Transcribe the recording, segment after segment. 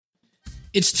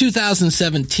It's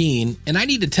 2017, and I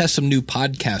need to test some new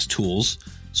podcast tools.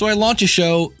 So I launch a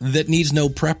show that needs no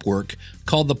prep work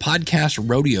called the Podcast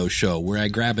Rodeo Show, where I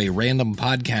grab a random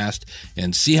podcast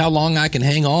and see how long I can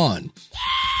hang on.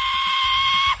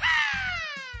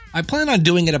 I plan on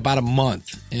doing it about a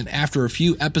month, and after a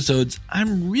few episodes,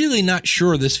 I'm really not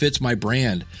sure this fits my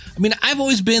brand. I mean, I've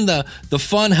always been the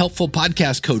fun, helpful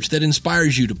podcast coach that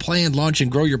inspires you to plan, launch,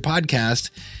 and grow your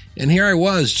podcast. And here I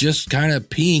was just kind of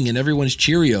peeing in everyone's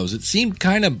Cheerios. It seemed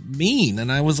kind of mean. And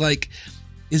I was like,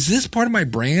 is this part of my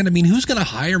brand? I mean, who's going to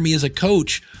hire me as a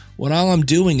coach when all I'm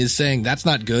doing is saying, that's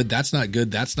not good, that's not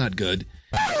good, that's not good.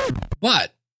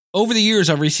 But over the years,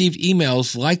 I've received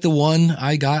emails like the one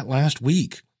I got last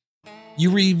week.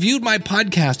 You reviewed my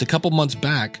podcast a couple months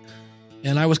back,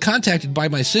 and I was contacted by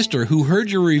my sister who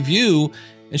heard your review,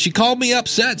 and she called me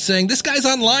upset saying, this guy's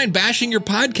online bashing your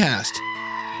podcast.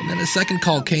 And then a second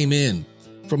call came in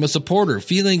from a supporter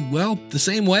feeling, well, the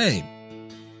same way.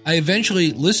 I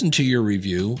eventually listened to your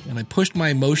review, and I pushed my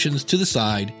emotions to the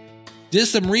side, did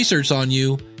some research on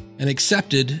you, and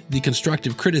accepted the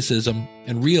constructive criticism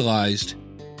and realized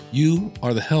you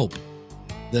are the help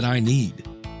that I need.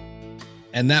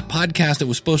 And that podcast that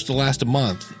was supposed to last a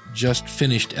month just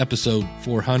finished episode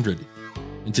 400.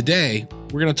 And today,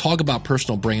 we're going to talk about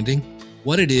personal branding,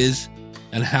 what it is,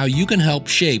 and how you can help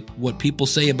shape what people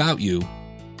say about you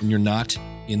when you're not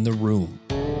in the room.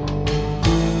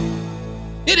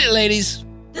 Hit it, ladies.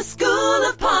 The School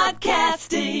of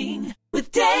Podcasting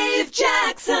with Dave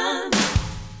Jackson.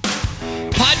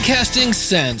 Podcasting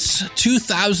since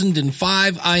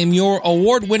 2005. I am your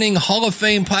award-winning Hall of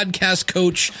Fame podcast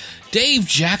coach, Dave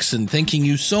Jackson. Thanking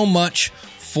you so much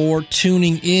for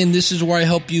tuning in. This is where I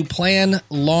help you plan,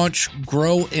 launch,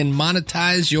 grow, and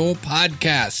monetize your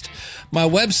podcast. My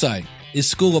website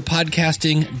is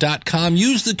schoolofpodcasting.com.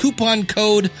 Use the coupon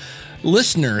code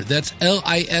LISTENER, that's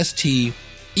LISTENER,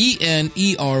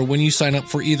 when you sign up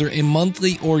for either a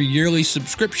monthly or yearly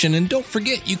subscription. And don't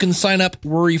forget, you can sign up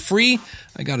worry-free.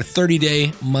 I got a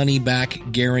 30-day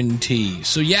money-back guarantee.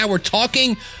 So yeah, we're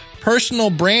talking personal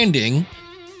branding.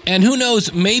 And who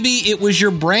knows, maybe it was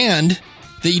your brand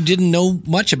that you didn't know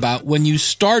much about when you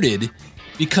started,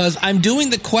 because I'm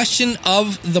doing the question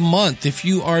of the month. If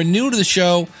you are new to the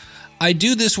show, I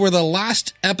do this where the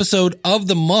last episode of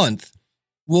the month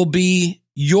will be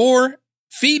your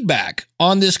feedback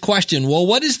on this question. Well,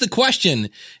 what is the question?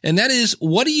 And that is,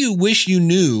 what do you wish you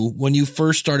knew when you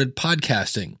first started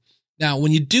podcasting? Now,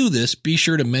 when you do this, be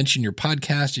sure to mention your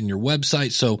podcast and your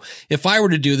website. So if I were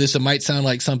to do this, it might sound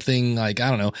like something like,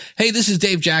 I don't know, hey, this is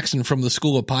Dave Jackson from the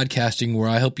School of Podcasting, where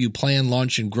I help you plan,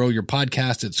 launch, and grow your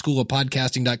podcast at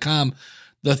schoolofpodcasting.com.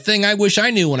 The thing I wish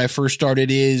I knew when I first started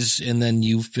is, and then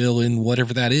you fill in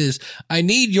whatever that is. I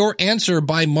need your answer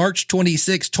by March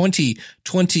 26,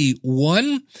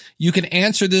 2021. You can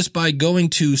answer this by going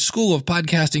to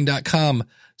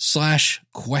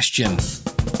schoolofpodcasting.com/question.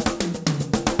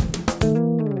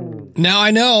 Now,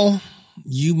 I know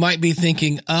you might be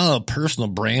thinking, oh, personal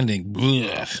branding,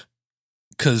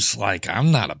 because, like,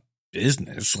 I'm not a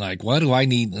business. Like, what do I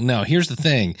need? No, here's the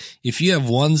thing. If you have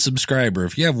one subscriber,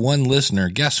 if you have one listener,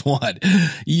 guess what?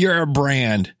 You're a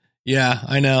brand. Yeah,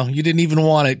 I know. You didn't even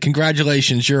want it.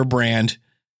 Congratulations, you're a brand.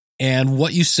 And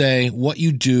what you say, what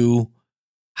you do,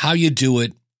 how you do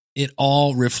it, it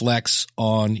all reflects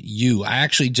on you. I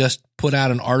actually just put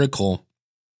out an article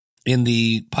in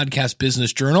the Podcast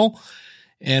Business Journal,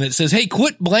 and it says, hey,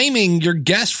 quit blaming your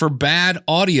guest for bad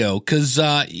audio, because,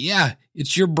 yeah,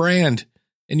 it's your brand,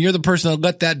 and you're the person that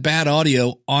let that bad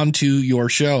audio onto your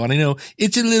show. And I know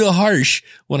it's a little harsh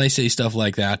when I say stuff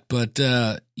like that, but,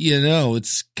 you know,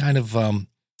 it's kind of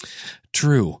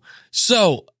true.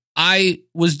 So I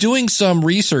was doing some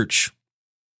research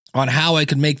on how I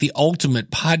could make the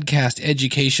ultimate podcast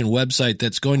education website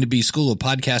that's going to be School of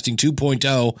Podcasting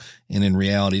 2.0. And in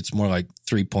reality, it's more like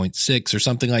 3.6 or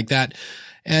something like that.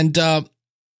 And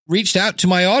reached out to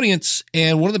my audience.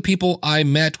 And one of the people I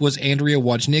met was Andrea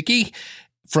Wojnicki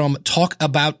from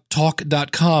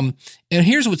talkabouttalk.com. And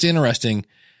here's what's interesting.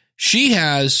 She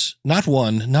has not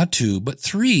one, not two, but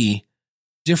 3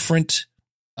 different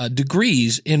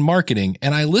degrees in marketing.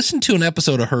 And I listened to an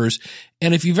episode of hers.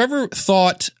 And if you've ever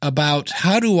thought about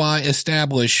how do I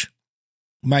establish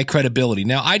my credibility?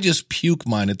 Now, I just puke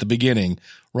mine at the beginning,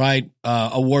 right?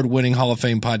 Award-winning Hall of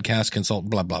Fame podcast consultant,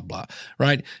 blah, blah, blah,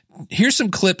 right? Here's some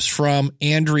clips from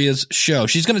Andrea's show.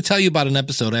 She's going to tell you about an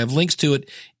episode. I have links to it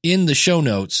in the show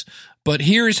notes. But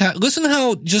here's how, listen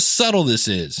how just subtle this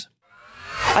is.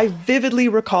 I vividly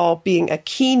recall being a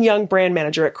keen young brand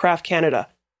manager at Kraft Canada.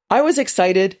 I was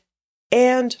excited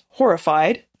and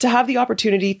horrified to have the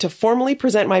opportunity to formally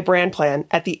present my brand plan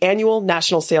at the annual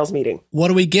national sales meeting. What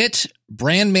do we get?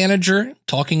 Brand manager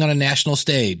talking on a national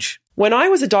stage. When I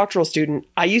was a doctoral student,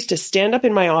 I used to stand up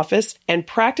in my office and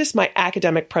practice my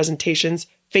academic presentations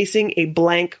facing a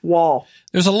blank wall.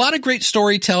 There's a lot of great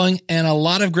storytelling and a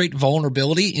lot of great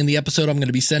vulnerability in the episode I'm going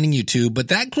to be sending you to, but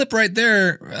that clip right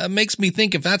there makes me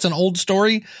think if that's an old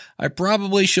story, I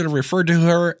probably should have referred to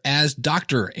her as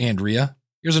Dr. Andrea.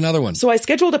 Here's another one. So I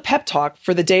scheduled a pep talk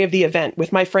for the day of the event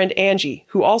with my friend Angie,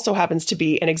 who also happens to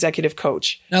be an executive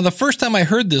coach. Now, the first time I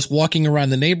heard this walking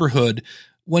around the neighborhood,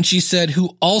 when she said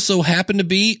who also happened to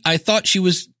be, I thought she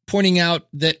was pointing out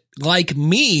that like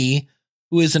me,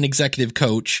 who is an executive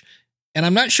coach, and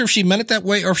I'm not sure if she meant it that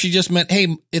way or if she just meant,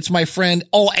 hey, it's my friend.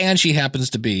 Oh, and she happens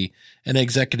to be an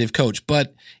executive coach.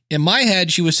 But in my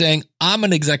head, she was saying, I'm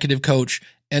an executive coach,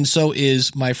 and so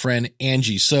is my friend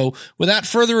Angie. So without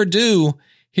further ado,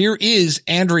 here is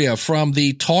Andrea from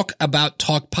the Talk About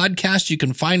Talk podcast. You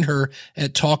can find her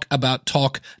at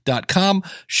talkabouttalk.com.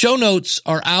 Show notes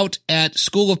are out at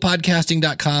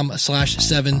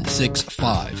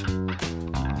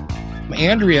schoolofpodcasting.com/765.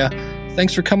 Andrea,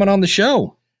 thanks for coming on the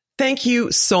show. Thank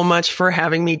you so much for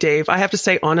having me, Dave. I have to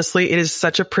say, honestly, it is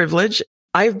such a privilege.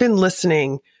 I've been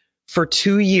listening for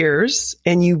 2 years,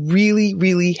 and you really,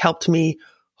 really helped me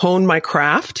hone my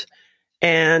craft.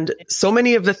 And so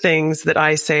many of the things that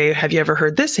I say, have you ever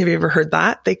heard this? Have you ever heard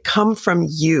that? They come from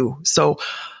you. So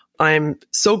I'm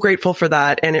so grateful for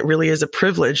that. And it really is a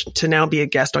privilege to now be a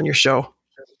guest on your show.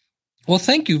 Well,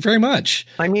 thank you very much.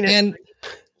 I mean, and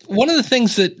one of the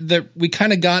things that we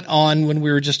kind of got on when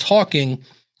we were just talking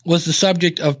was the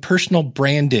subject of personal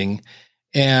branding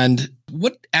and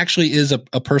what actually is a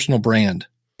personal brand.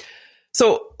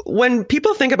 So when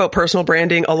people think about personal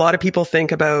branding, a lot of people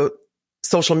think about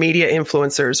social media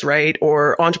influencers, right?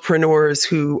 Or entrepreneurs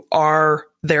who are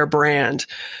their brand.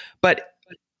 But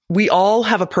we all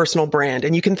have a personal brand,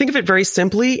 and you can think of it very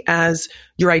simply as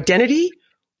your identity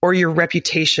or your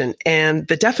reputation. And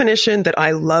the definition that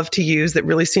I love to use that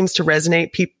really seems to resonate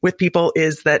with people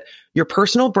is that your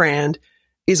personal brand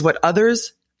is what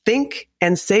others think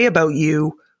and say about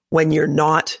you when you're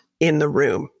not in the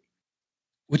room.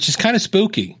 Which is kind of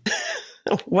spooky.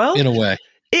 Well, in a way.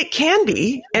 It can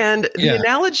be. And the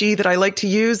analogy that I like to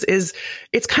use is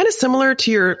it's kind of similar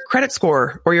to your credit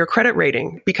score or your credit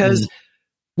rating, because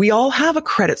we all have a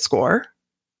credit score,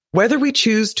 whether we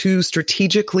choose to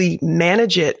strategically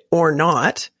manage it or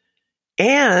not,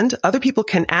 and other people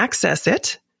can access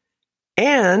it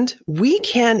and we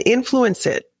can influence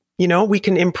it. You know, we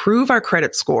can improve our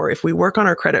credit score if we work on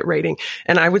our credit rating.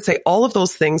 And I would say all of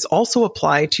those things also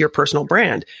apply to your personal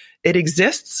brand. It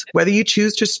exists, whether you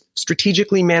choose to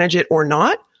strategically manage it or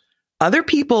not. Other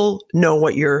people know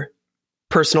what your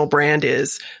personal brand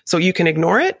is. So you can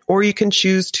ignore it or you can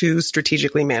choose to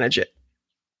strategically manage it.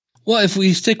 Well, if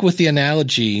we stick with the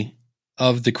analogy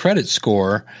of the credit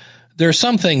score, there are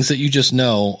some things that you just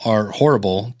know are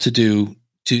horrible to do,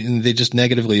 and they just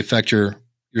negatively affect your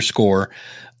score.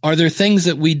 Are there things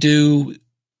that we do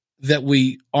that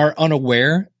we are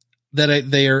unaware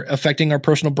that they are affecting our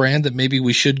personal brand that maybe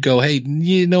we should go, hey,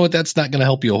 you know what, that's not going to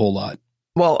help you a whole lot?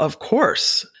 Well, of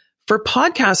course. For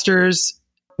podcasters,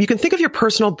 you can think of your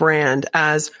personal brand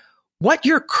as what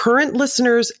your current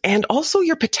listeners and also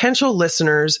your potential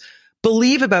listeners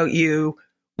believe about you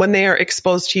when they are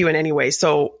exposed to you in any way.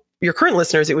 So your current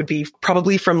listeners, it would be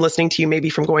probably from listening to you, maybe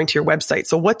from going to your website.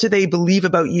 So what do they believe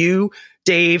about you,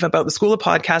 Dave, about the School of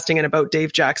Podcasting, and about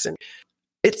Dave Jackson?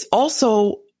 It's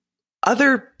also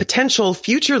other potential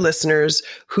future listeners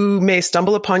who may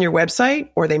stumble upon your website,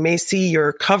 or they may see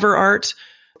your cover art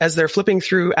as they're flipping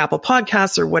through Apple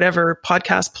Podcasts or whatever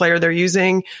podcast player they're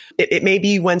using. It may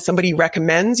be when somebody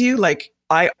recommends you, like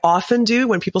I often do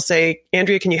when people say,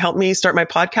 Andrea, can you help me start my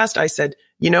podcast? I said,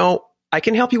 you know, I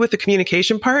can help you with the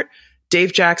communication part.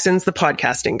 Dave Jackson's the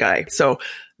podcasting guy. So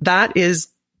that is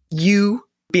you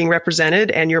being represented,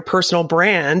 and your personal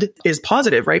brand is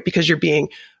positive, right? Because you're being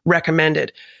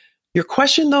recommended. Your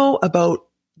question, though, about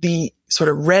the sort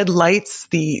of red lights,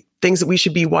 the things that we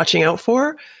should be watching out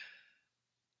for,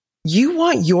 you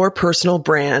want your personal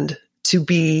brand to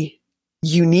be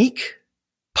unique,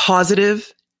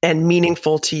 positive, and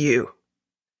meaningful to you.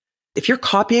 If you're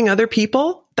copying other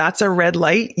people, that's a red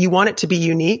light. You want it to be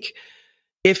unique.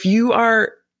 If you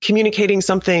are communicating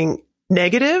something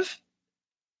negative,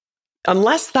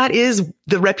 unless that is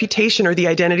the reputation or the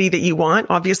identity that you want,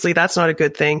 obviously that's not a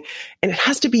good thing. And it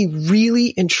has to be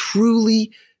really and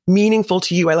truly meaningful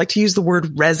to you. I like to use the word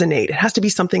resonate. It has to be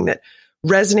something that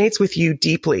resonates with you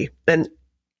deeply. And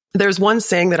there's one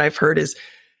saying that I've heard is,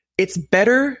 it's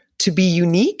better to be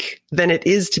unique than it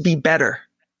is to be better.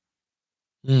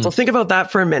 So think about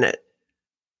that for a minute.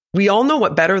 We all know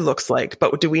what better looks like,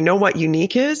 but do we know what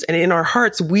unique is? And in our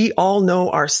hearts, we all know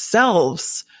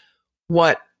ourselves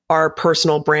what our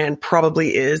personal brand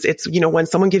probably is. It's, when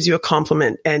someone gives you a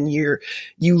compliment and you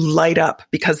light up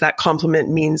because that compliment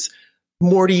means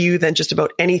more to you than just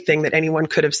about anything that anyone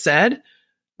could have said.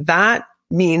 That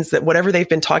means that whatever they've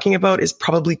been talking about is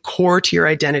probably core to your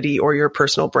identity or your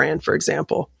personal brand, for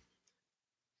example.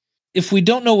 If we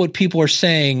don't know what people are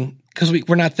saying, because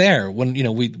we're not there when,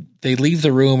 they leave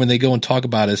the room and they go and talk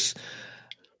about us,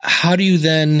 how do you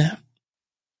then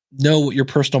know what your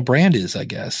personal brand is, I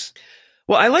guess?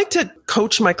 Well, I like to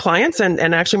coach my clients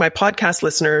and actually my podcast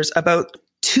listeners about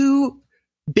two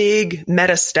big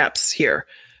meta steps here.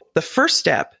 The first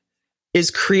step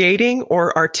is creating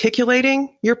or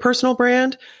articulating your personal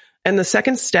brand. And the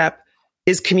second step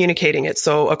is communicating it.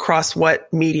 So across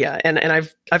what media? And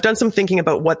I've done some thinking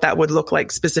about what that would look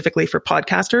like specifically for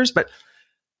podcasters, but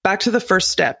back to the first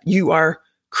step, you are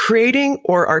creating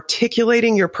or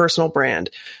articulating your personal brand.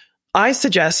 I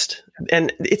suggest,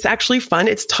 and it's actually fun,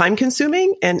 it's time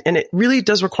consuming and it really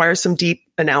does require some deep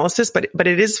analysis, but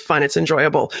it is fun. It's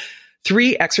enjoyable.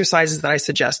 3 exercises that I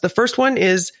suggest. The first one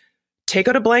is take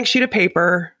out a blank sheet of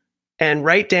paper and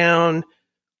write down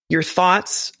your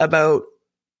thoughts about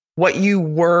what you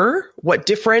were, what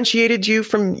differentiated you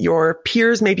from your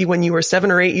peers, maybe when you were 7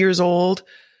 or 8 years old,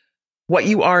 what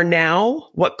you are now,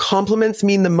 what compliments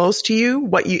mean the most to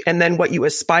you, and then what you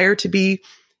aspire to be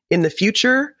in the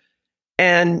future,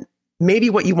 and maybe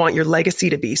what you want your legacy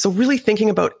to be. So really thinking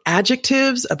about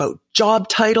adjectives, about job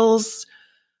titles,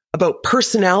 about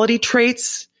personality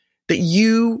traits that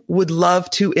you would love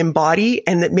to embody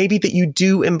and that maybe that you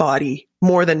do embody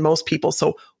more than most people.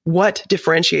 So what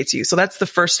differentiates you? So that's the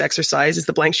first exercise, is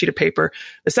the blank sheet of paper.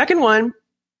 The second one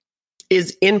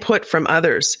is input from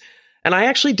others. And I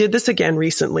actually did this again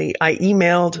recently. I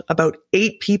emailed about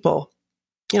 8 people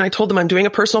and I told them I'm doing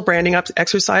a personal branding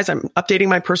exercise. I'm updating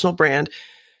my personal brand.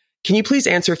 Can you please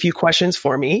answer a few questions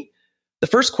for me? The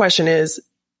first question is,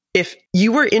 if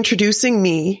you were introducing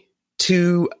me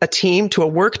to a team, to a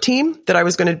work team that I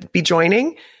was going to be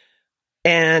joining,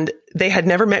 and they had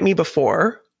never met me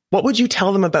before, what would you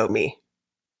tell them about me?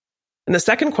 And the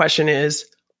second question is,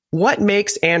 what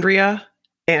makes Andrea,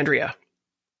 Andrea?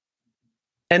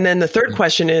 And then the third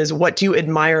question is, what do you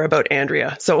admire about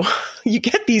Andrea? So you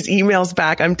get these emails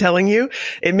back, I'm telling you,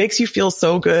 it makes you feel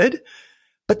so good.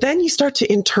 But then you start to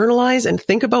internalize and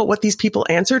think about what these people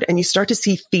answered, and you start to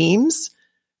see themes.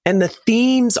 And the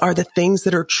themes are the things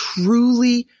that are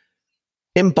truly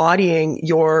embodying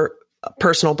your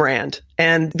personal brand.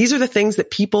 And these are the things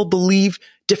that people believe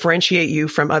differentiate you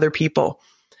from other people.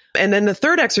 And then the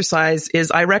third exercise is,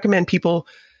 I recommend people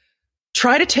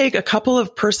try to take a couple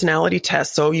of personality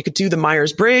tests. So you could do the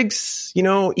Myers-Briggs,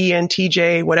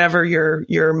 ENTJ, whatever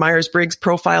your Myers-Briggs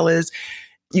profile is.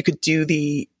 You could do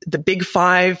the Big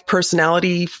 5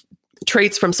 personality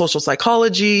traits from social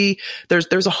psychology.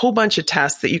 There's a whole bunch of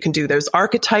tests that you can do. There's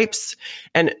archetypes.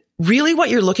 And really what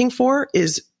you're looking for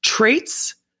is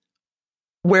traits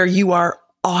where you are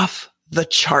off the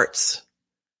charts.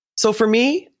 So for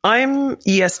me, I'm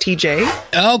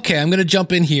ESTJ. Okay, I'm going to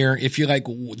jump in here. If you like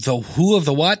the who of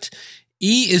the what,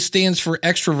 stands for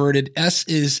extroverted. S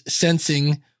is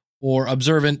sensing or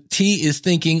observant. T is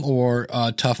thinking or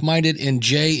tough-minded. And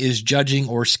J is judging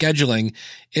or scheduling.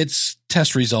 It's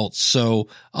test results. So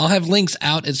I'll have links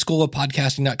out at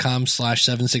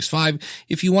schoolofpodcasting.com/765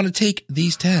 if you want to take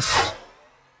these tests.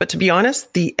 But to be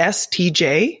honest, the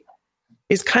STJ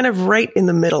is kind of right in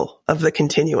the middle of the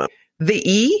continuum. The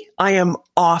E, I am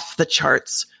off the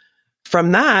charts.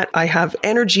 From that, I have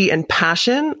energy and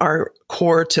passion are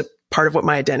core to part of what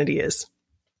my identity is.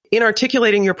 In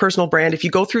articulating your personal brand, if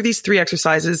you go through these 3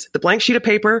 exercises, the blank sheet of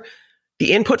paper,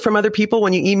 the input from other people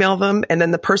when you email them, and then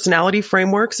the personality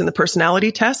frameworks and the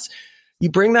personality tests,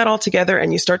 you bring that all together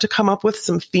and you start to come up with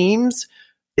some themes.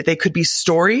 They could be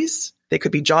stories, they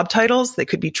could be job titles, they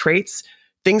could be traits,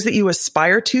 things that you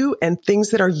aspire to, and things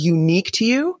that are unique to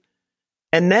you.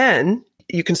 And then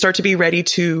you can start to be ready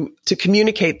to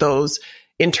communicate those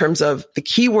in terms of the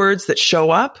keywords that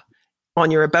show up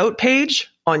on your about page,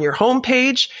 on your home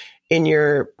page, in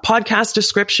your podcast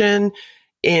description,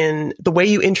 in the way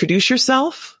you introduce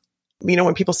yourself.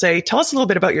 When people say, tell us a little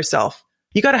bit about yourself,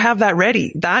 you got to have that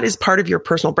ready. That is part of your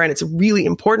personal brand. It's a really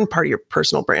important part of your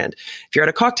personal brand. If you're at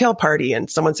a cocktail party and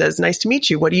someone says, nice to meet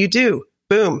you, what do you do?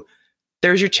 Boom.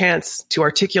 There's your chance to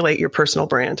articulate your personal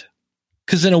brand.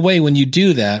 Because in a way, when you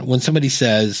do that, when somebody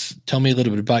says, tell me a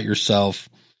little bit about yourself,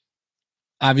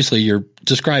 obviously you're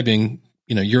describing,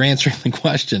 you're answering the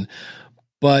question,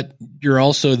 but you're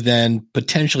also then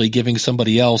potentially giving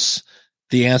somebody else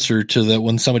the answer to that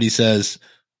when somebody says,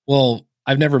 well,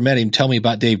 I've never met him. Tell me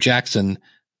about Dave Jackson.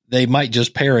 They might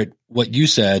just parrot what you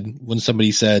said when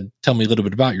somebody said, tell me a little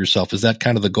bit about yourself. Is that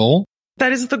kind of the goal?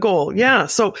 That is the goal. Yeah.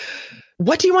 So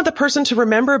what do you want the person to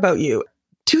remember about you?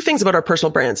 Two things about our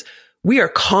personal brands. We are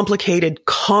complicated,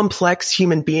 complex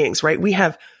human beings, right? We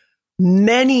have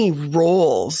many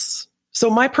roles. So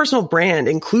my personal brand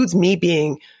includes me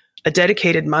being a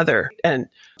dedicated mother and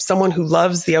someone who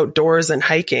loves the outdoors and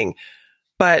hiking.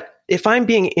 But if I'm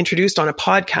being introduced on a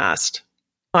podcast,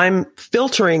 I'm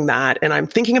filtering that and I'm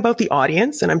thinking about the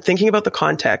audience and I'm thinking about the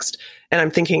context and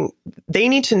I'm thinking they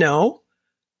need to know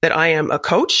that I am a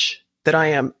coach, that I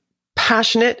am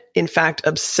passionate, in fact,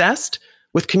 obsessed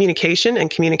with communication and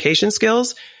communication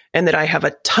skills, and that I have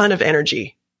a ton of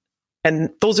energy. And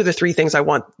those are the three things I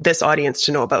want this audience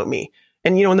to know about me.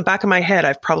 And, in the back of my head,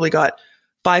 I've probably got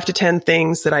 5 to 10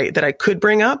 things that I could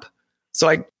bring up. So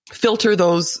I filter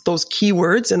those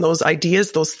keywords and those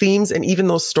ideas, those themes, and even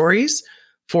those stories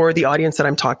for the audience that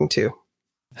I'm talking to.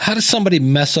 How does somebody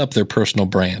mess up their personal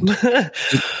brand?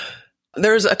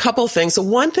 There's a couple things. So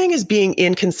one thing is being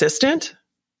inconsistent.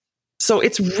 So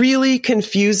it's really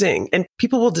confusing and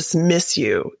people will dismiss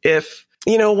you if,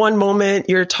 one moment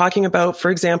you're talking about,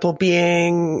 for example,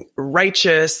 being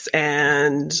righteous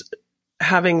and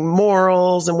having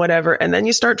morals and whatever, and then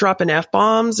you start dropping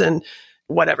F-bombs and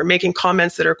whatever, making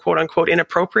comments that are quote unquote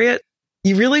inappropriate.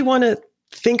 You really want to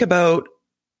think about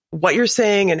what you're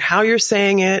saying and how you're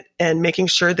saying it and making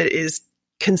sure that it is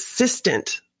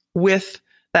consistent with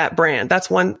that brand. That's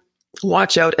one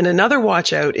watch out. And another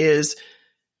watch out is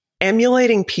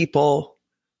emulating people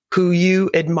who you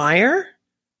admire,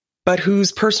 but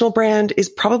whose personal brand is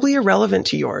probably irrelevant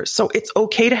to yours. So it's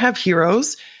okay to have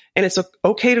heroes and it's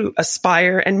okay to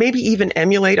aspire and maybe even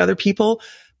emulate other people.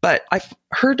 But I've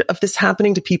heard of this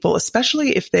happening to people,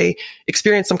 especially if they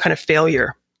experience some kind of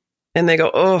failure and they go,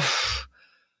 oh,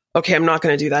 okay, I'm not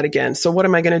going to do that again. So what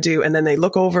am I going to do? And then they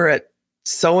look over at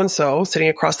so-and-so sitting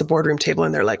across the boardroom table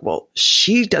and they're like, well,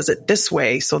 she does it this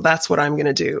way. So that's what I'm going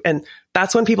to do. And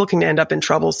that's when people can end up in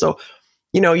trouble. So,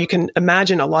 you can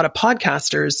imagine a lot of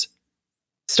podcasters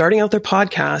starting out their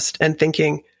podcast and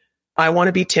thinking, I want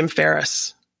to be Tim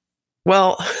Ferriss.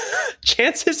 Well,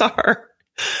 chances are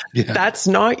that's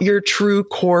not your true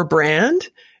core brand.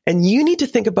 And you need to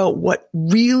think about what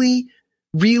really,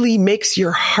 really makes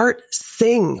your heart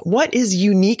sing. What is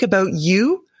unique about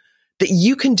you that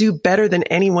you can do better than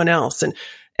anyone else?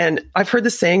 And I've heard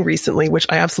this saying recently, which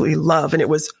I absolutely love. And it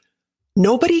was,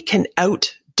 nobody can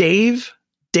out Dave.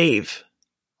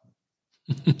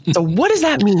 So what does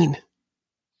that mean?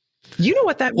 You know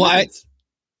what that means.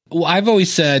 I've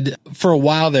always said for a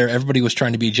while there, everybody was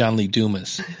trying to be John Lee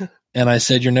Dumas. And I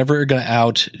said, you're never going to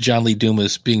out John Lee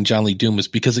Dumas being John Lee Dumas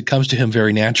because it comes to him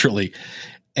very naturally.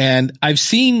 And I've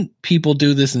seen people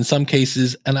do this in some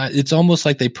cases, and it's almost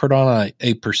like they put on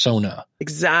a persona.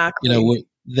 Exactly.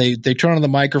 They turn on the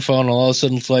microphone and all of a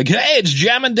sudden it's like, hey, it's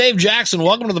Jammin' Dave Jackson.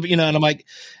 Welcome to the, and I'm like,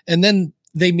 and then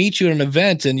they meet you at an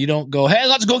event and you don't go, hey,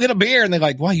 let's go get a beer. And they're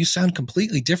like, wow, you sound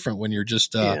completely different when you're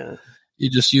just, you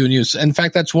just you and you. In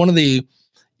fact, that's one of the,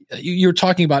 you're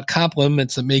talking about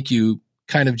compliments that make you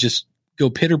kind of just go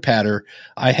pitter patter.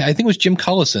 I think it was Jim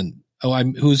Collison,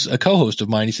 who's a co-host of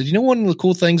mine. He said, one of the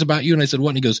cool things about you. And I said,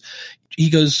 what? And he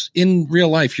goes, in real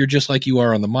life, you're just like you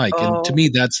are on the mic. Oh. And to me,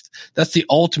 that's the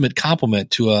ultimate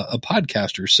compliment to a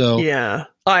podcaster. So yeah,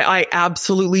 I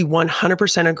absolutely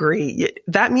 100% agree.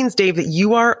 That means, Dave, that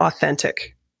you are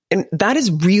authentic. And that is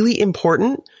really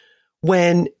important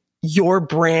when your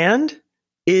brand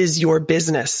is your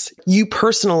business. You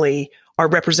personally are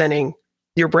representing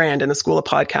your brand in the School of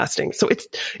Podcasting. So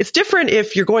it's different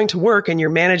if you're going to work and you're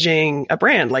managing a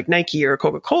brand like Nike or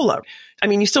Coca-Cola. I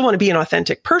mean, you still want to be an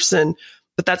authentic person,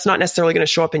 but that's not necessarily going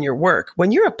to show up in your work.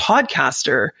 When you're a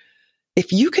podcaster,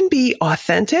 if you can be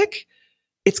authentic,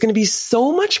 it's going to be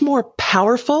so much more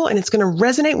powerful and it's going to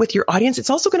resonate with your audience. It's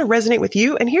also going to resonate with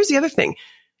you. And here's the other thing.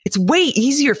 It's way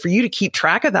easier for you to keep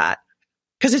track of that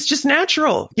because it's just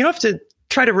natural. You don't have to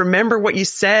try to remember what you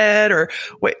said or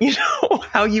what,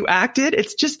 how you acted.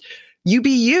 It's just you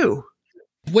be you.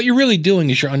 What you're really doing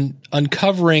is you're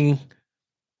uncovering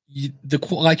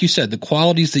like you said, the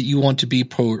qualities that you want to be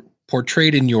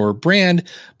portrayed in your brand,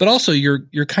 but also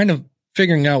you're kind of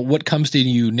figuring out what comes to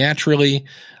you naturally,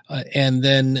 and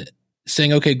then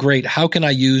saying, okay, great. How can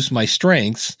I use my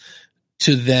strengths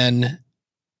to then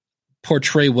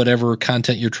portray whatever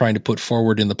content you're trying to put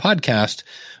forward in the podcast,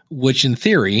 which in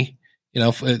theory,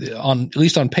 at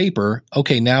least on paper,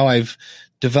 okay, now I've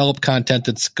develop content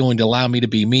that's going to allow me to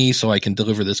be me so I can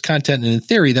deliver this content. And in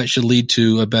theory, that should lead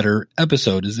to a better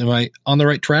episode. Am I on the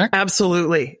right track?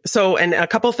 Absolutely. So, and a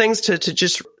couple of things to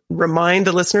just remind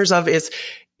the listeners of is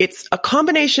it's a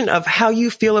combination of how you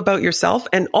feel about yourself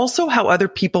and also how other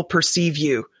people perceive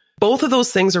you. Both of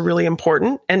those things are really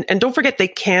important. And don't forget, they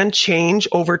can change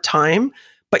over time,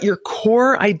 but your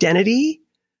core identity,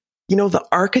 the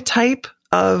archetype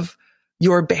of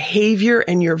your behavior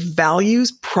and your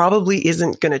values probably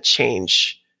isn't going to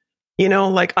change.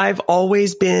 Like I've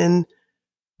always been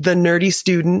the nerdy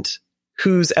student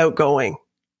who's outgoing.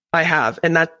 I have,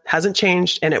 and that hasn't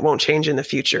changed and it won't change in the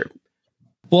future.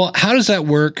 Well, how does that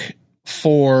work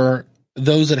for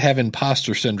those that have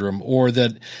imposter syndrome, or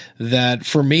that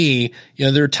for me,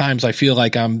 there are times I feel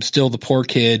like I'm still the poor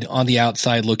kid on the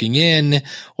outside looking in,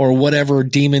 or whatever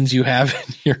demons you have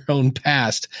in your own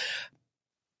past.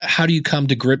 How do you come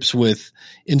to grips with,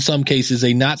 in some cases,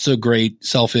 a not so great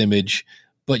self-image,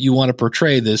 but you want to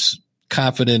portray this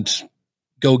confident,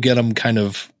 go get 'em kind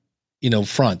of,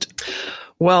 front?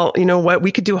 Well, you know what?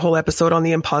 We could do a whole episode on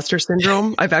the imposter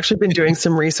syndrome. I've actually been doing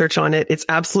some research on it. It's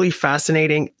absolutely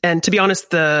fascinating. And to be honest,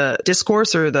 the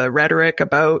discourse or the rhetoric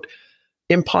about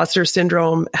imposter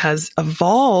syndrome has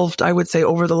evolved, I would say,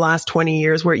 over the last 20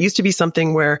 years, where it used to be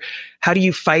something where how do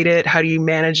you fight it? How do you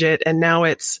manage it? And now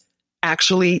it's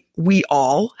actually, we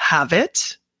all have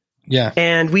it. Yeah.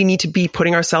 And we need to be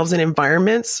putting ourselves in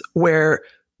environments where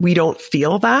we don't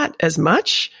feel that as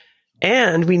much,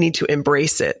 and we need to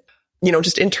embrace it.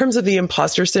 Just in terms of the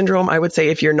imposter syndrome, I would say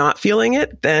if you're not feeling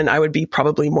it, then I would be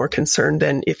probably more concerned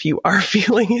than if you are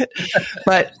feeling it.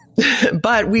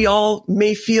 But we all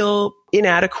may feel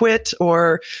inadequate,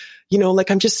 or,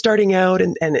 like I'm just starting out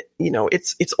and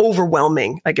it's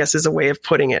overwhelming, I guess is a way of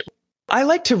putting it. I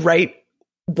like to write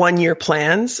 1-year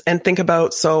plans and think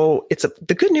about,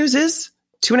 the good news is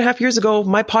 2.5 years ago,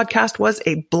 my podcast was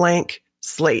a blank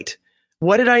slate.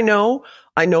 What did I know?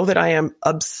 I know that I am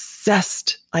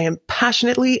obsessed. I am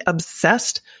passionately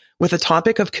obsessed with the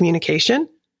topic of communication,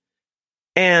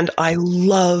 and I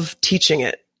love teaching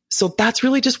it. So that's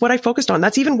really just what I focused on.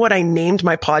 That's even what I named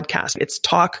my podcast. It's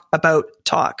Talk About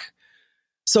Talk.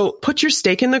 So put your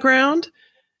stake in the ground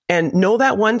and know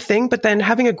that one thing, but then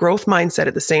having a growth mindset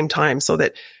at the same time, so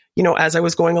that, as I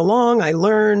was going along, I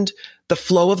learned the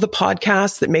flow of the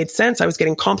podcast that made sense. I was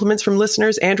getting compliments from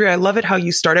listeners. Andrea, I love it how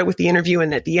you start out with the interview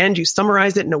and at the end you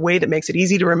summarize it in a way that makes it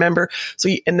easy to remember.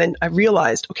 And then I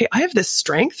realized, okay, I have this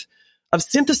strength of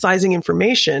synthesizing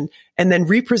information and then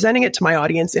representing it to my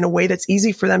audience in a way that's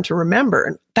easy for them to remember.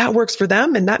 And that works for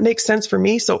them and that makes sense for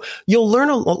me. So you'll learn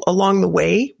along the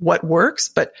way what works.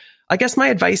 But I guess my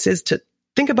advice is to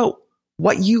think about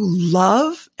what you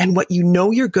love and what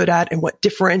you're good at and what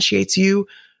differentiates you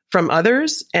from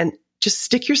others, and just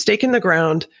stick your stake in the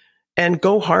ground and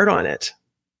go hard on it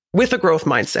with a growth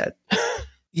mindset.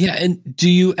 Yeah. And do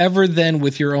you ever then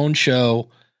with your own show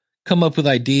come up with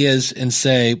ideas and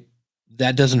say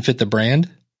that doesn't fit the brand?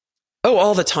 Oh,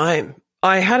 all the time.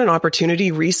 I had an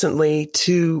opportunity recently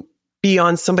to be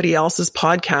on somebody else's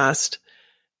podcast,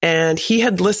 and he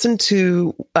had listened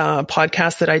to a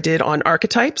podcast that I did on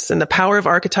archetypes and the power of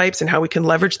archetypes and how we can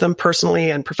leverage them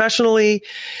personally and professionally.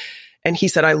 And he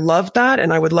said, I love that,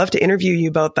 and I would love to interview you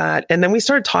about that. And then we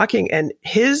started talking, and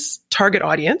his target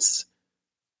audience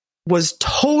was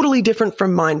totally different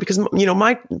from mine because,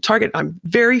 my target, I'm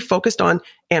very focused on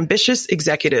ambitious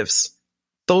executives.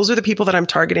 Those are the people that I'm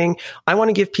targeting. I want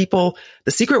to give people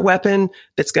the secret weapon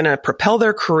that's going to propel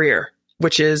their career,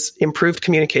 which is improved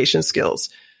communication skills.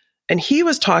 And he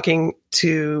was talking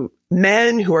to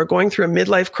men who are going through a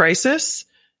midlife crisis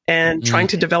and trying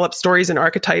to develop stories and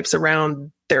archetypes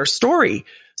around their story.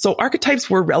 So archetypes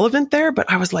were relevant there,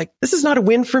 but I was like, this is not a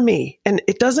win for me. And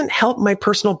it doesn't help my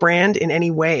personal brand in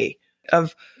any way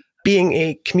of being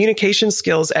a communication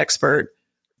skills expert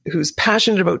who's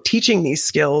passionate about teaching these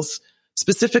skills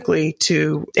specifically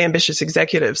to ambitious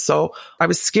executives. So I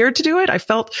was scared to do it. I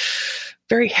felt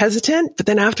very hesitant. But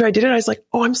then after I did it, I was like,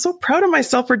 oh, I'm so proud of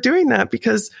myself for doing that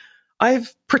because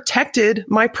I've protected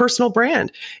my personal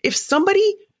brand. If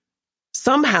somebody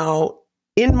somehow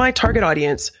in my target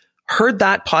audience heard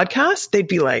that podcast, they'd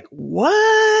be like,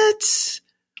 what?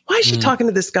 Why is she talking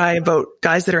to this guy about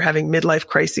guys that are having midlife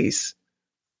crises?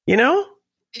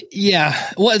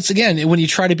 Yeah. Well, it's again, when you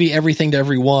try to be everything to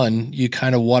everyone, you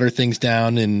kind of water things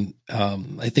down. And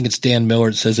I think it's Dan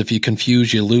Miller that says, if you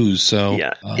confuse, you lose. So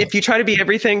yeah, if you try to be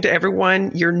everything to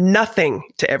everyone, you're nothing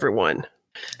to everyone.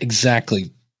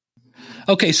 Exactly.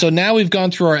 Okay. So now we've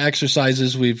gone through our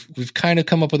exercises. We've kind of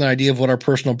come up with an idea of what our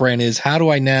personal brand is. How do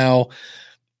I now,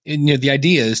 the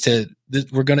idea is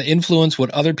we're going to influence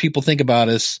what other people think about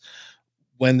us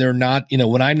when they're not,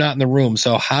 when I'm not in the room.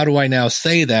 So how do I now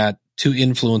say that to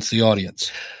influence the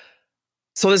audience?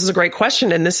 So this is a great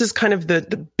question. And this is kind of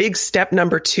the big step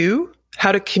number 2,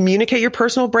 how to communicate your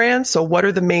personal brand. So what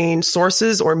are the main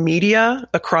sources or media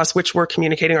across which we're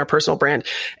communicating our personal brand?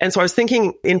 And so I was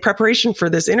thinking in preparation for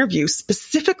this interview,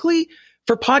 specifically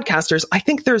for podcasters, I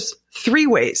think there's 3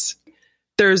 ways.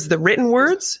 There's the written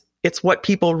words. It's what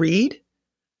people read.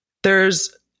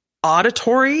 There's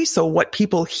auditory, so what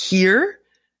people hear.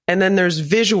 And then there's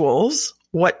visuals,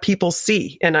 what people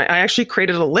see. And I actually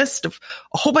created a list of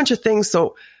a whole bunch of things.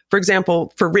 So for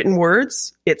example, for written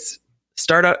words, it's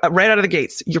start out right out of the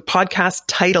gates, your podcast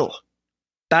title.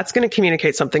 That's going to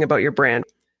communicate something about your brand.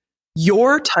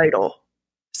 Your title.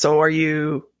 So are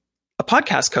you a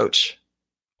podcast coach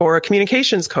or a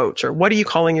communications coach, or what are you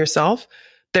calling yourself?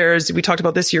 We talked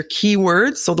about this, your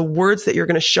keywords. So the words that you're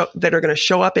going to show, that are going to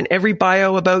show up in every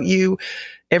bio about you,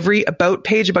 every about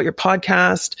page about your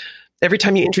podcast, every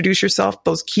time you introduce yourself,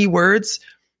 those keywords,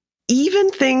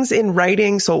 even things in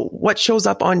writing. So what shows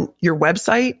up on your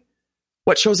website,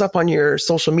 what shows up on your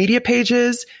social media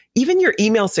pages, even your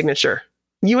email signature.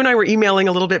 You and I were emailing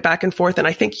a little bit back and forth, and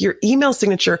I think your email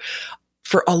signature,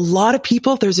 for a lot of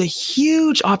people, there's a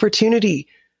huge opportunity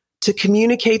to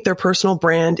communicate their personal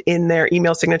brand in their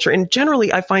email signature. And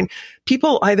generally, I find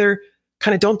people either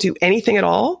kind of don't do anything at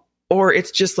all, or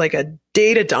it's just like a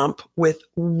data dump with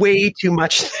way too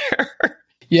much there.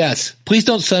 Yes. Please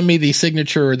don't send me the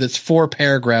signature that's 4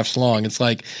 paragraphs long. It's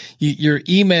like your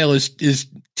email is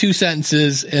 2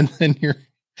 sentences, and then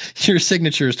your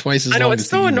signature is twice as long. I know, it's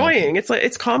so annoying.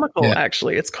 It's comical, yeah.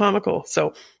 Actually. It's comical.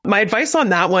 So my advice on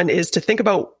that one is to think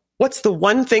about what's the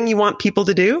one thing you want people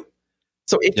to do.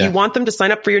 So if you want them to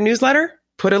sign up for your newsletter,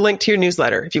 put a link to your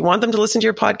newsletter. If you want them to listen to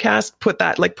your podcast, put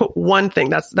one thing.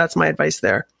 That's my advice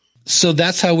there. So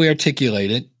that's how we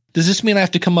articulate it. Does this mean I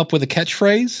have to come up with a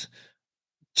catchphrase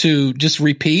to just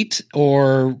repeat,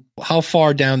 or how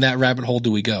far down that rabbit hole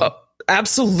do we go?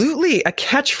 Absolutely. A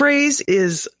catchphrase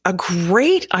is a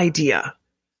great idea.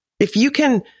 If you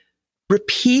can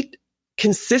repeat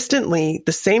consistently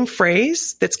the same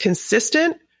phrase that's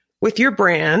consistent with your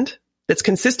brand, that's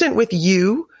consistent with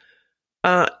you,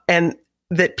 and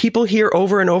that people hear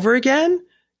over and over again,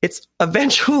 it's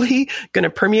eventually going to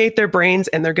permeate their brains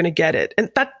and they're going to get it.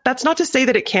 And that's not to say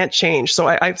that it can't change. So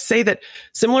I say that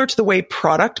similar to the way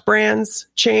product brands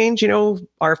change,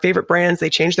 our favorite brands,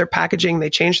 they change their packaging, they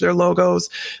change their logos,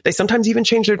 they sometimes even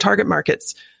change their target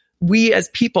markets. We as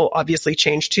people obviously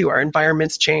change too. Our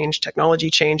environments change,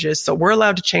 technology changes. So we're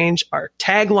allowed to change. Our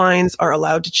taglines are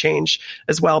allowed to change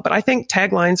as well. But I think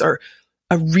taglines are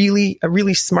a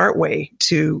really smart way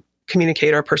to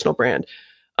communicate our personal brand.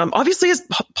 Obviously, as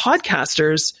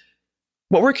podcasters,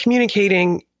 what we're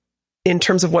communicating in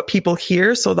terms of what people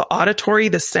hear, so the auditory,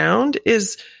 the sound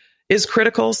is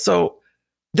critical. So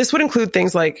this would include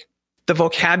things like the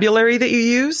vocabulary that you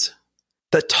use,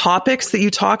 the topics that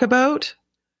you talk about,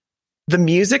 the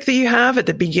music that you have at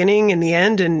the beginning and the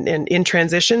end and in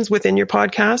transitions within your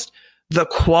podcast, the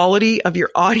quality of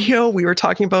your audio. We were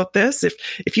talking about this.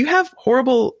 If you have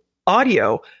horrible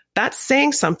audio, that's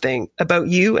saying something about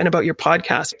you and about your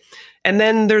podcast. And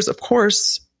then there's, of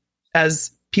course,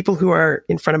 as people who are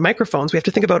in front of microphones, we have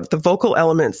to think about the vocal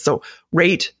elements. So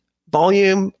rate,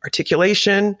 volume,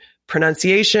 articulation,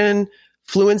 pronunciation,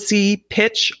 fluency,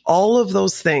 pitch, all of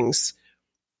those things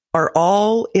are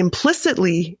all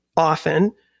implicitly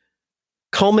often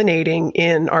culminating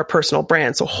in our personal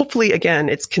brand. So hopefully, again,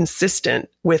 it's consistent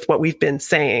with what we've been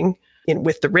saying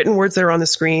with the written words that are on the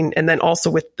screen, and then also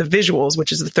with the visuals,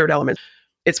 which is the third element.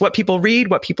 It's what people read,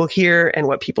 what people hear, and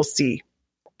what people see.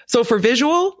 So for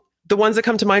visual, the ones that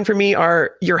come to mind for me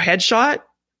are your headshot,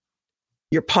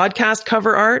 your podcast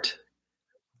cover art,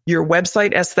 your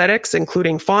website aesthetics,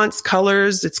 including fonts,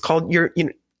 colors. It's called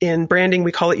in branding,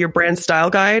 we call it your brand style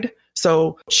guide.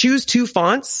 So choose 2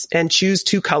 fonts and choose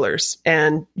 2 colors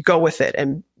and go with it.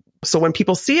 And so when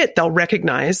people see it, they'll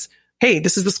recognize, hey,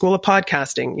 this is the School of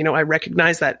Podcasting. I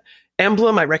recognize that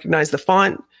emblem. I recognize the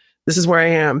font. This is where I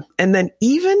am. And then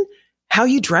even how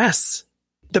you dress,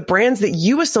 the brands that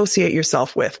you associate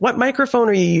yourself with. What microphone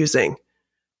are you using?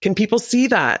 Can people see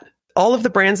that? All of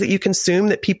the brands that you consume,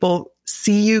 that people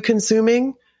see you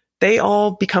consuming, they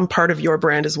all become part of your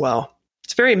brand as well.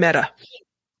 It's very meta.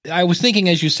 I was thinking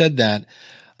as you said that,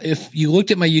 if you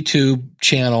looked at my YouTube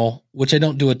channel, which I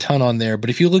don't do a ton on there, but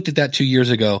if you looked at that 2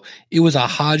 years ago, it was a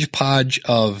hodgepodge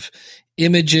of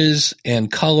images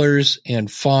and colors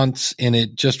and fonts, and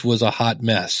it just was a hot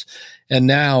mess. And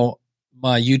now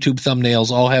my YouTube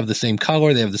thumbnails all have the same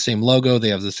color. They have the same logo. They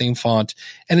have the same font,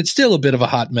 and it's still a bit of a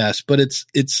hot mess, but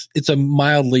it's a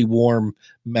mildly warm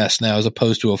mess now as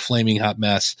opposed to a flaming hot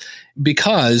mess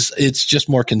because it's just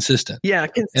more consistent. Yeah.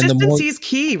 Consistency is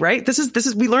key, right? This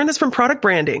is, we learned this from product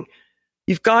branding.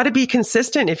 You've got to be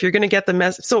consistent if you're going to get the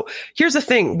message. So here's the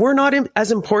thing. We're not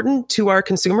as important to our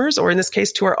consumers, or in this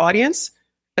case, to our audience,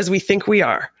 as we think we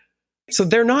are. So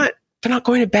they're not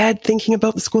going to bed thinking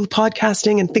about the School of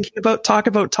Podcasting and thinking about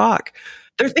talk.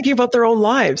 They're thinking about their own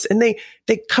lives, and they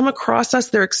come across us.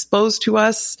 They're exposed to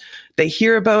us. They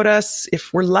hear about us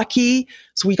if we're lucky.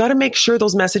 So we got to make sure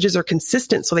those messages are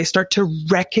consistent so they start to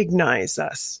recognize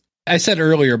us. I said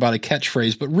earlier about a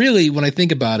catchphrase, but really when I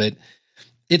think about it,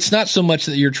 it's not so much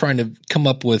that you're trying to come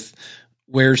up with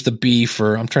where's the beef,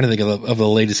 or I'm trying to think of the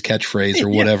latest catchphrase or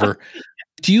whatever. Yeah.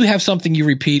 Do you have something you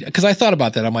repeat? Because I thought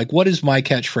about that. I'm like, what is my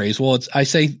catchphrase? Well, I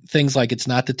say things like, it's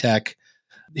not the tech.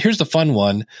 Here's the fun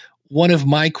one. One of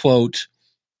my quote,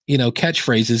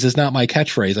 catchphrases is not my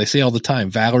catchphrase. I say all the time.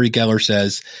 Valerie Geller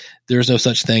says, there's no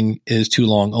such thing as too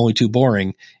long, only too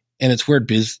boring. And it's weird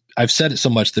because I've said it so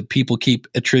much that people keep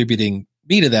attributing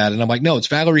me to that. And I'm like, no, it's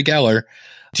Valerie Geller.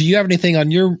 Do you have anything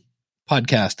on your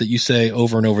podcast that you say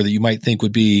over and over that you might think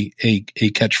would be a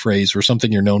catchphrase or something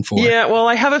you're known for? Yeah, well,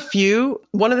 I have a few.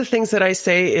 One of the things that I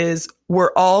say is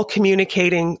we're all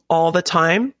communicating all the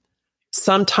time,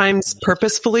 sometimes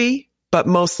purposefully, but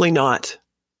mostly not.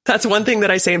 That's one thing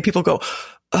that I say, and people go,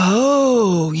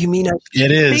 oh, you mean I'm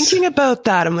thinking about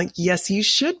that? I'm like, yes, you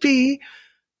should be.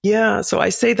 Yeah. So I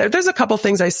say that. There's a couple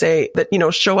things I say that,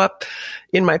 show up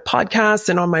in my podcast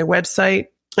and on my website.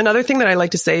 Another thing that I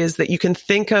like to say is that you can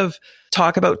think of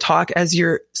Talk About Talk as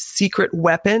your secret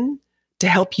weapon to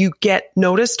help you get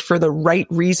noticed for the right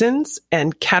reasons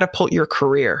and catapult your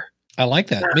career. I like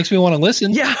that. It makes me want to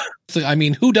listen. Yeah. So, I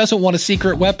mean, who doesn't want a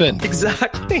secret weapon?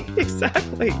 Exactly.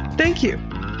 Thank you.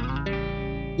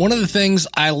 One of the things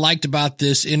I liked about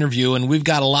this interview, and we've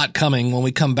got a lot coming when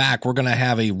we come back, we're going to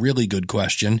have a really good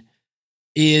question,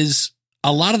 is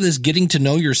a lot of this getting to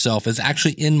know yourself is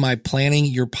actually in my Planning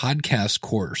Your Podcast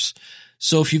course.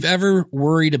 So if you've ever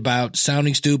worried about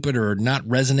sounding stupid or not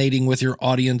resonating with your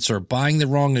audience or buying the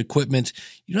wrong equipment,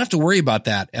 you don't have to worry about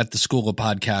that at the School of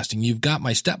Podcasting. You've got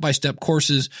my step-by-step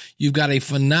courses. You've got a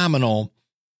phenomenal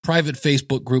private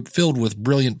Facebook group filled with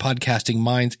brilliant podcasting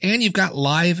minds, and you've got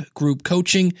live group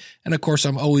coaching. And of course,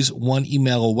 I'm always one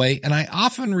email away, and I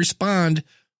often respond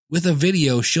with a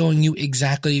video showing you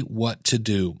exactly what to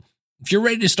do. If you're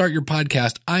ready to start your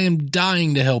podcast, I am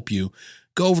dying to help you.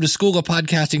 Go over to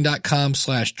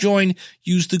schoolofpodcasting.com/join,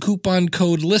 use the coupon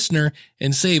code LISTENER,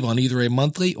 and save on either a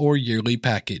monthly or yearly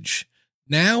package.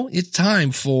 Now it's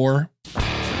time for...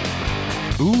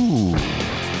 Ooh,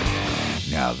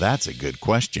 now that's a good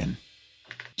question.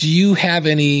 Do you have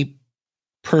any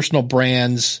personal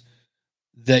brands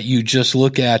that you just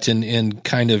look at and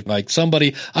kind of like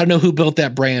somebody, I don't know who built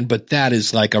that brand, but that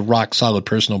is like a rock solid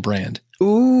personal brand?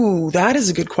 Ooh, that is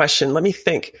a good question. Let me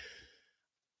think.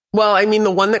 Well, I mean,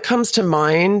 the one that comes to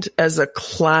mind as a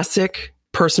classic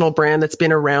personal brand that's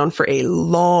been around for a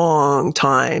long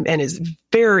time and is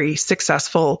very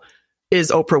successful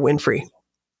is Oprah Winfrey.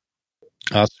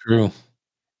 That's true.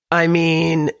 I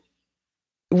mean,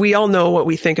 we all know what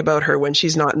we think about her when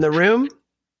she's not in the room.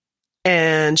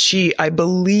 And she, I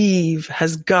believe,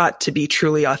 has got to be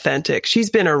truly authentic. She's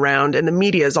been around and the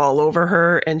media is all over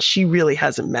her, and she really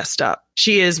hasn't messed up.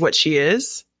 She is what she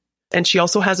is. And she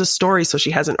also has a story. So she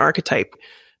has an archetype,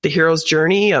 the hero's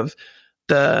journey of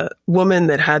the woman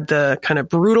that had the kind of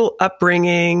brutal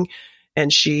upbringing.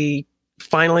 And she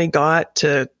finally got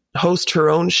to host her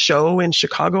own show in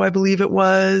Chicago, I believe it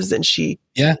was. And she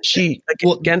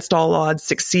against all odds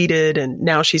succeeded. And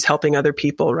now she's helping other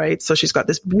people. Right. So she's got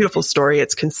this beautiful story.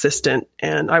 It's consistent.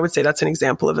 And I would say that's an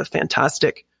example of a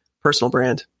fantastic personal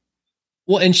brand.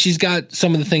 Well, and she's got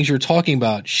some of the things you were talking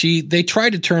about. They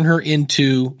tried to turn her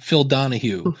into Phil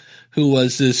Donahue, who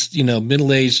was this,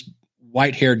 middle-aged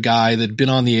white-haired guy that had been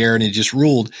on the air and it just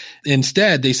ruled.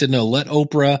 Instead, they said, no, let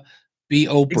Oprah be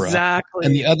Oprah. Exactly.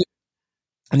 And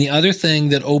the other thing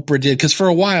that Oprah did, because for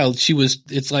a while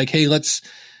it's like, hey, let's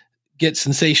get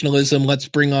sensationalism. Let's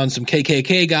bring on some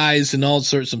KKK guys and all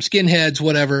sorts, some skinheads,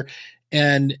 whatever.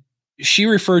 And she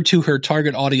referred to her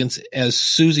target audience as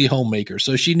Susie Homemaker.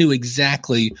 So she knew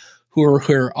exactly who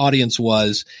her audience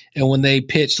was. And when they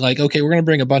pitched like, okay, we're going to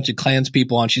bring a bunch of Klans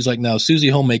people on, she's like, no, Susie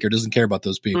Homemaker doesn't care about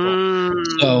those people.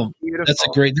 So beautiful. That's a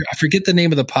great, I forget the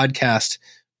name of the podcast,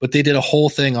 but they did a whole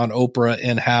thing on Oprah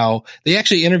and how they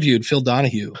actually interviewed Phil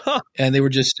Donahue. And they were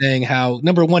just saying how,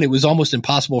 number one, it was almost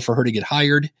impossible for her to get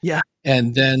hired. Yeah.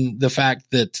 And then the fact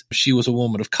that she was a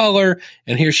woman of color,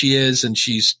 and here she is, and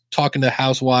she's talking to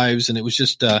housewives. And it was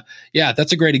just,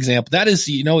 that's a great example. That is,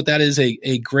 that is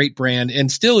a great brand,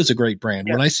 and still is a great brand.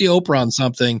 Yeah. When I see Oprah on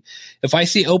something, if I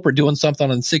see Oprah doing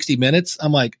something on 60 Minutes,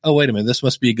 I'm like, oh, wait a minute, this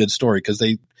must be a good story, because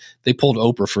they pulled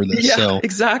Oprah for this. Yeah, so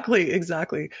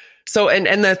exactly. So,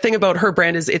 and the thing about her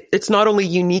brand is it's not only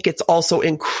unique, it's also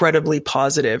incredibly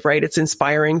positive, right? It's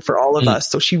inspiring for all of us.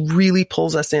 So she really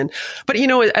pulls us in. But,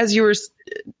 as you were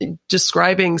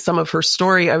describing some of her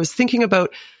story, I was thinking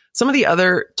about some of the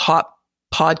other top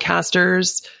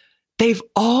podcasters. They've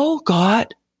all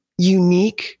got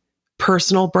unique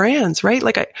personal brands, right?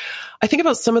 Like I think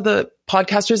about some of the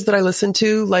podcasters that I listen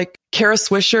to, like Kara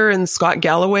Swisher and Scott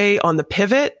Galloway on The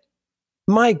Pivot.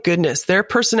 My goodness, their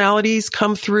personalities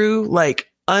come through like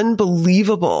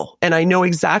unbelievable. And I know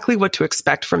exactly what to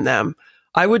expect from them.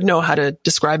 I would know how to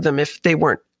describe them if they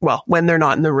weren't, when they're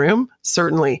not in the room,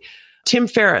 certainly. Tim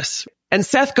Ferriss and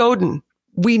Seth Godin,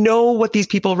 we know what these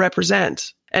people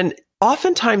represent. And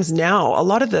oftentimes now, a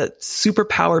lot of the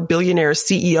superpower billionaire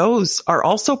CEOs are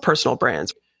also personal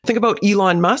brands. Think about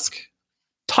Elon Musk.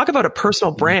 Talk about a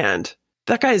personal brand.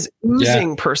 That guy is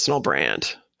oozing personal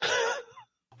brand.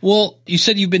 Well, you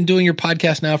said you've been doing your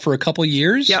podcast now for a couple of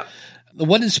years. Yeah.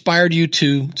 What inspired you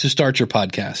to start your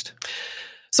podcast?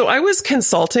 So I was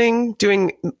consulting,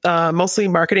 doing mostly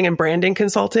marketing and branding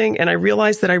consulting, and I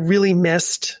realized that I really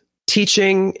missed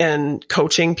teaching and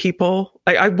coaching people.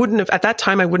 I wouldn't have, at that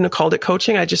time, I wouldn't have called it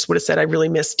coaching. I just would have said I really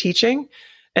missed teaching.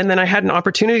 And then I had an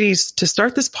opportunity to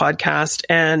start this podcast,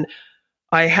 and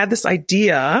I had this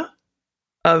idea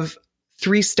of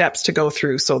 3 steps to go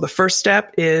through. So the first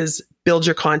step is build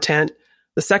your content.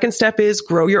 The second step is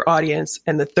grow your audience.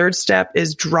 And the third step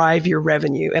is drive your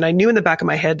revenue. And I knew in the back of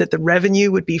my head that the revenue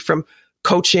would be from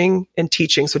coaching and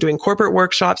teaching. So doing corporate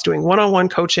workshops, doing one-on-one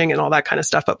coaching and all that kind of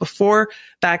stuff. But before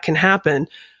that can happen,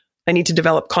 I need to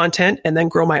develop content and then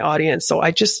grow my audience. So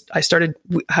I started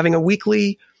having a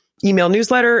weekly email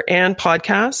newsletter and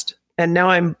podcast. And now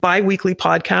I'm bi-weekly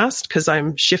podcast because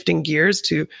I'm shifting gears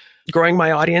to growing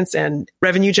my audience and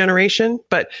revenue generation.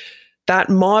 But that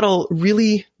model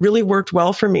really, really worked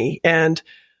well for me. And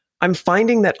I'm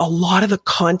finding that a lot of the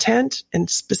content, and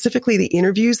specifically the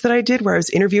interviews that I did where I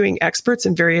was interviewing experts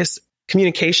in various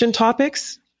communication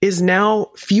topics, is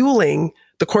now fueling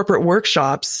the corporate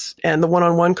workshops and the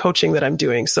one-on-one coaching that I'm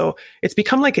doing. So it's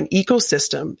become like an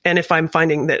ecosystem. And if I'm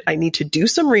finding that I need to do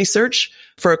some research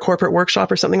for a corporate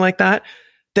workshop or something like that,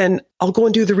 then I'll go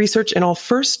and do the research and I'll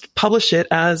first publish it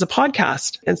as a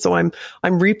podcast. And so I'm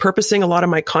repurposing a lot of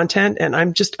my content, and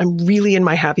I'm really in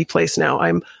my happy place now.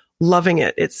 I'm loving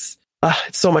it. It's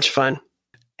so much fun.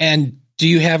 And do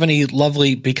you have any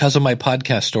lovely because of my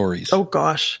podcast stories? Oh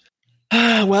gosh.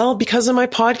 Well, because of my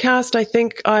podcast, I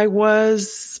think I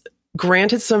was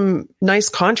granted some nice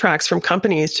contracts from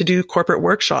companies to do corporate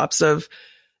workshops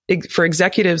for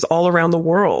executives all around the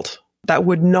world. That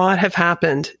would not have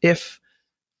happened if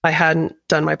I hadn't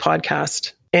done my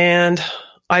podcast. And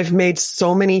I've made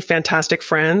so many fantastic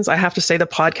friends. I have to say the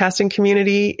podcasting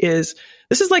community this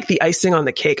is like the icing on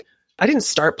the cake. I didn't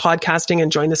start podcasting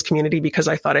and join this community because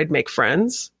I thought I'd make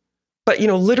friends. But,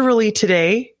 literally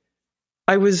today,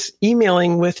 I was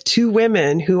emailing with 2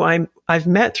 women who I've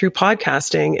met through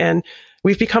podcasting, and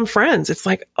we've become friends. It's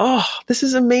like, oh, this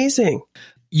is amazing.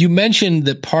 You mentioned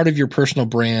that part of your personal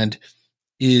brand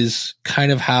is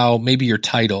kind of how maybe your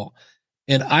title.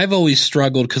 And I've always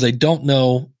struggled because I don't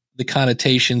know the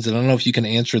connotations, and I don't know if you can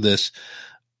answer this.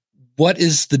 What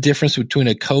is the difference between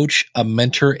a coach, a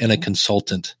mentor, and a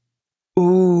consultant?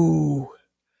 Ooh.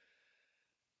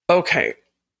 Okay.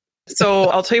 So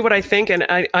I'll tell you what I think. And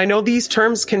I know these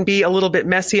terms can be a little bit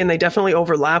messy, and they definitely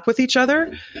overlap with each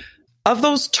other. Of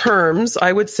those terms,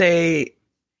 I would say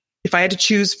if I had to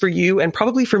choose for you and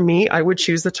probably for me, I would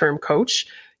choose the term coach.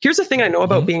 Here's the thing I know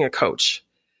about being a coach.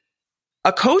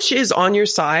 A coach is on your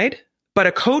side, but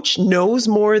a coach knows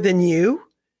more than you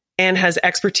and has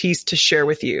expertise to share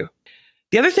with you.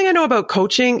 The other thing I know about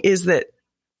coaching is that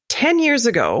 10 years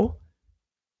ago,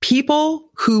 people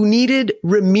who needed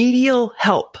remedial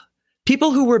help,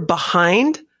 people who were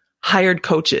behind, hired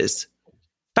coaches.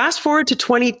 Fast forward to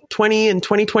 2020 and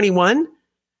 2021,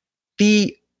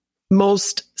 the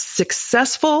most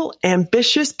successful,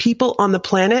 ambitious people on the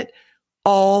planet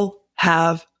all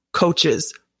have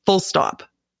coaches. Full stop.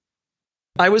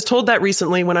 I was told that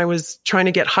recently when I was trying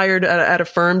to get hired at a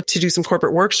firm to do some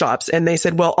corporate workshops. And they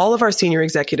said, well, all of our senior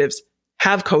executives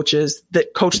have coaches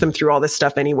that coach them through all this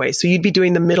stuff anyway. So you'd be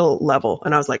doing the middle level.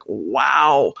 And I was like,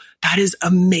 wow, that is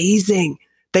amazing.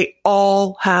 They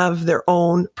all have their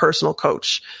own personal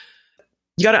coach.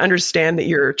 You got to understand that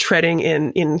you're treading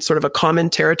in sort of a common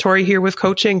territory here with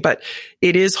coaching, but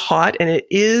it is hot, and it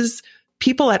is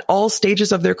people at all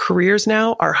stages of their careers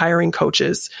now are hiring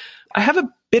coaches. I have a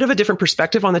bit of a different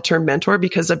perspective on the term mentor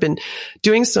because I've been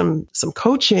doing some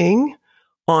coaching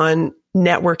on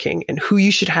networking and who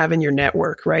you should have in your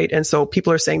network, right? And so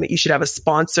people are saying that you should have a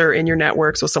sponsor in your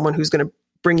network, so someone who's going to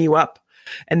bring you up.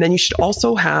 And then you should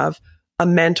also have a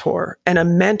mentor. And a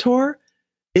mentor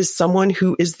is someone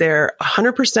who is there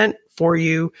 100% for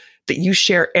you, that you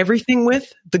share everything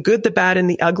with, the good, the bad, and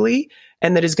the ugly,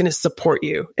 and that is going to support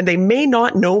you. And they may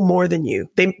not know more than you.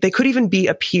 They could even be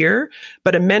a peer,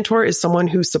 but a mentor is someone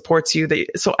who supports you.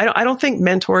 So I don't think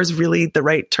mentor is really the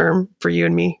right term for you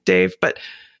and me, Dave.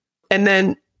 And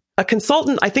then a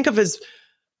consultant, I think of as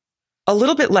a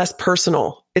little bit less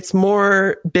personal. It's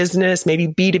more business, maybe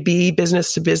B2B,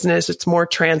 business to business. It's more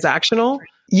transactional.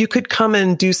 You could come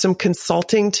and do some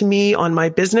consulting to me on my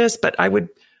business, but I would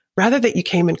rather that you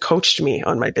came and coached me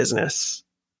on my business.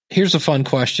 Here's a fun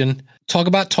question.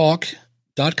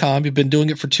 Talkabouttalk.com. You've been doing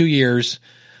it for 2 years.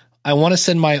 I want to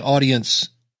send my audience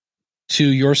to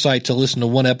your site to listen to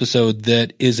one episode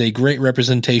that is a great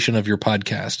representation of your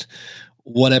podcast.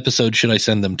 What episode should I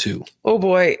send them to? Oh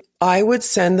boy. I would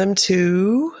send them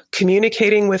to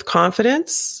Communicating with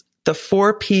Confidence, the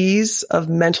 4 Ps of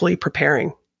mentally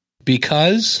preparing.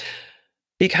 Because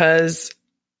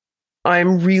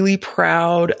I'm really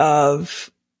proud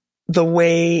of the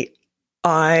way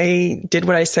I did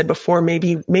what I said before.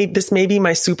 Maybe this may be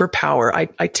my superpower.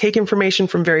 I take information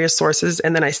from various sources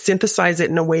and then I synthesize it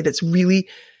in a way that's really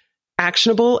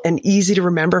actionable and easy to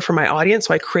remember for my audience.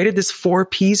 So I created this 4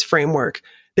 Ps framework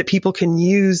that people can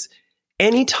use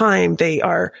anytime they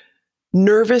are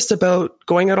nervous about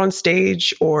going out on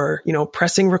stage, or,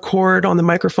 pressing record on the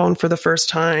microphone for the first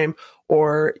time,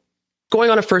 or going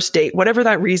on a first date, whatever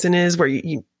that reason is where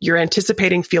you're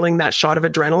anticipating feeling that shot of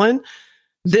adrenaline.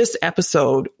 This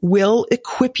episode will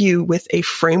equip you with a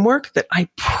framework that I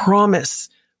promise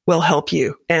will help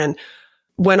you. And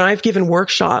when I've given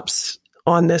workshops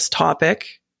on this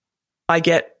topic, I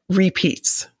get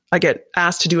repeats. I get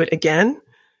asked to do it again.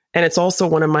 And it's also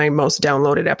one of my most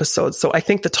downloaded episodes. So I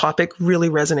think the topic really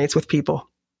resonates with people.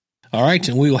 All right.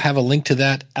 And we will have a link to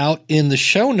that out in the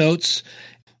show notes.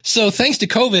 So thanks to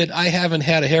COVID, I haven't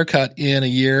had a haircut in a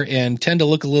year and tend to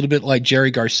look a little bit like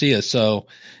Jerry Garcia. So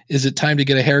is it time to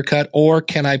get a haircut, or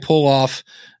can I pull off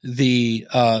the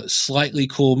slightly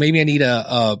cool, maybe I need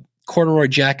a corduroy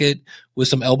jacket with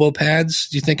some elbow pads?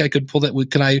 Do you think I could pull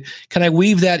that? Can I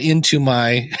weave that into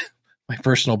my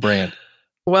personal brand?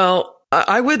 Well,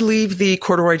 I would leave the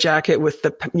corduroy jacket with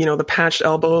the patched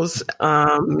elbows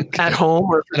at home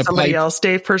or for somebody else,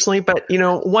 Dave, personally. But,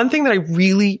 one thing that I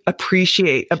really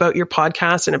appreciate about your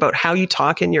podcast and about how you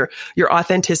talk and your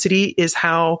authenticity is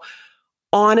how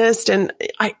honest, and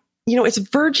it's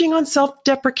verging on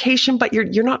self-deprecation, but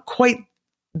you're not quite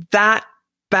that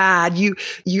bad.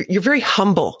 You're very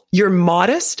humble, you're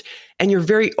modest, and you're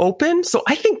very open. So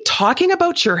I think talking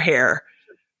about your hair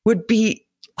would be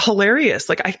hilarious.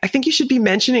 Like, I think you should be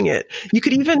mentioning it. You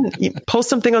could even post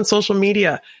something on social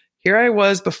media. Here I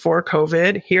was before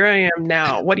COVID. Here I am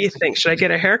now. What do you think? Should I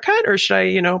get a haircut, or should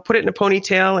I, put it in a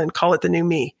ponytail and call it the new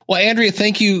me? Well, Andrea,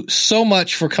 thank you so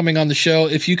much for coming on the show.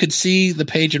 If you could see the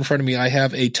page in front of me, I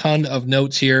have a ton of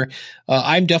notes here.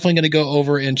 I'm definitely going to go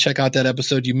over and check out that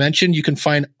episode you mentioned. You can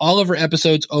find all of our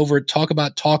episodes over at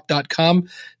talkabouttalk.com.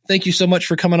 Thank you so much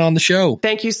for coming on the show.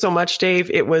 Thank you so much, Dave.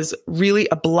 It was really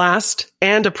a blast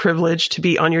and a privilege to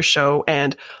be on your show.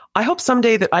 And I hope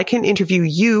someday that I can interview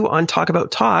you on Talk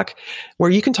About Talk,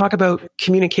 where you can talk about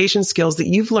communication skills that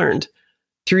you've learned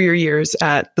through your years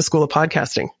at the School of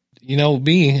Podcasting. You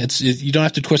don't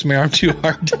have to twist my arm too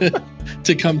hard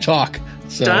to come talk.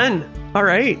 So. Done. All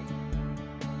right.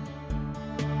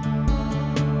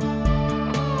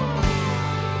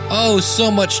 Oh, so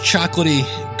much chocolatey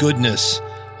goodness.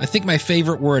 I think my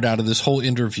favorite word out of this whole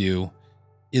interview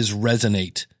is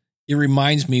resonate. It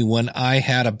reminds me when I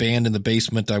had a band in the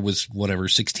basement. I was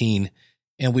 16,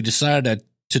 and we decided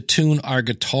to tune our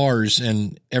guitars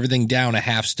and everything down a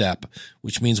half step,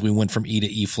 which means we went from E to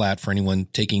E flat for anyone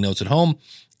taking notes at home.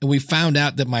 And we found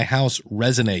out that my house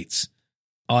resonates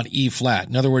on E flat.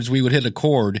 In other words, we would hit a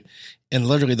chord and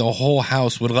literally the whole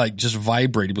house would just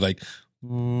vibrate. It'd be like,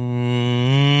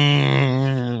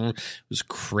 it was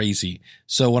crazy.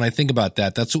 So when I think about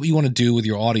that, that's what you want to do with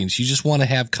your audience. You just want to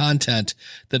have content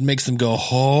that makes them go,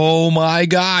 oh my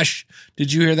gosh,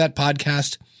 did you hear that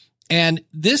podcast? And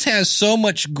this has so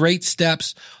much great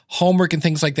steps, homework, and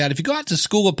things like that. If you go out to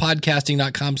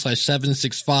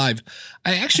schoolofpodcasting.com/765,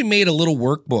 I actually made a little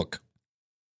workbook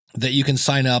that you can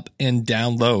sign up and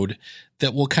download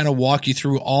that will kind of walk you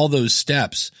through all those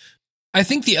steps. I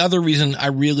think the other reason I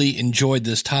really enjoyed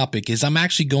this topic is I'm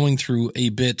actually going through a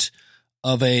bit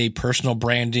of a personal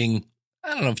branding,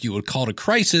 I don't know if you would call it a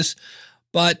crisis,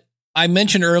 but I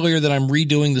mentioned earlier that I'm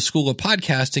redoing the School of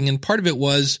Podcasting, and part of it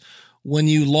was when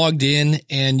you logged in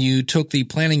and you took the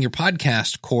Planning Your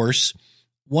Podcast course,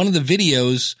 one of the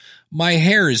videos, my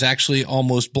hair is actually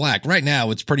almost black. Right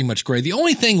now, it's pretty much gray. The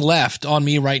only thing left on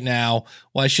me right now,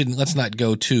 well, let's not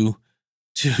go too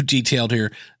detailed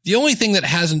here. The only thing that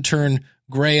hasn't turned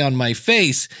gray on my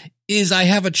face is I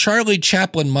have a Charlie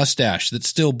Chaplin mustache that's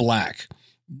still black.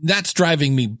 That's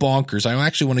driving me bonkers. I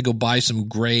actually want to go buy some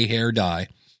gray hair dye.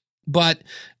 But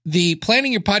the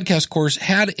Planning Your Podcast course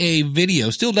had a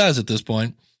video, still does at this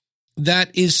point,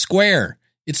 that is square.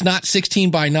 It's not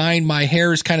 16:9. My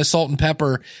hair is kind of salt and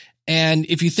pepper. And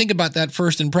if you think about that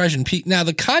first impression, now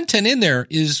the content in there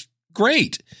is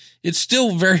great. It's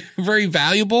still very, very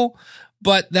valuable.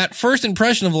 But that first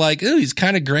impression of like, oh, he's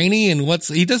kind of grainy and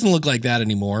he doesn't look like that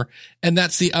anymore. And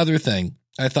that's the other thing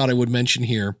I thought I would mention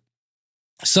here.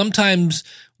 Sometimes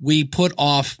we put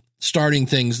off starting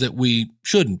things that we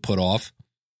shouldn't put off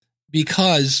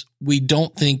because we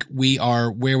don't think we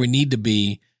are where we need to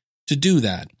be to do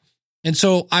that. And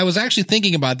so I was actually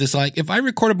thinking about this, like if I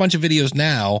record a bunch of videos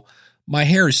now, my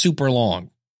hair is super long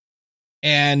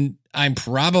and I'm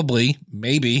probably,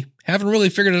 maybe, haven't really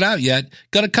figured it out yet,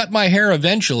 going to cut my hair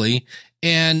eventually.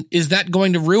 And is that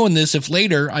going to ruin this if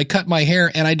later I cut my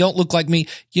hair and I don't look like me?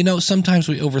 You know, sometimes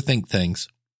we overthink things.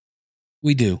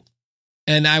 We do.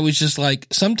 And I was just like,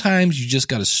 sometimes you just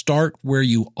got to start where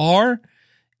you are.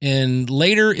 And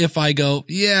later, if I go,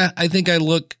 yeah, I think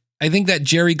that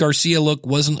Jerry Garcia look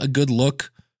wasn't a good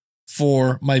look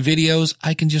for my videos,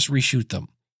 I can just reshoot them.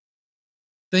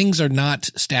 Things are not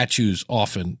statues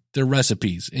often. They're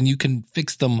recipes, and you can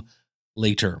fix them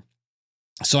later.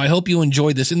 So I hope you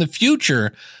enjoyed this. In the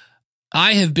future,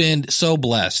 I have been so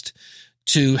blessed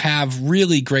to have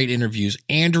really great interviews.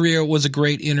 Andrea was a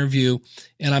great interview,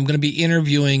 and I'm going to be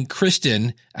interviewing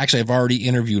Kristen. Actually, I've already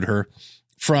interviewed her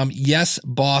from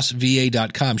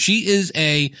YesBossVA.com. She is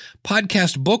a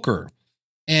podcast booker.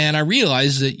 And I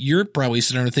realize that you're probably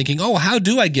sitting there thinking, oh, how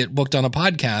do I get booked on a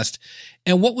podcast?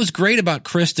 And what was great about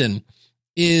Kristen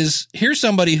is here's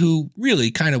somebody who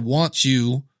really kind of wants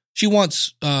you. She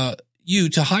wants you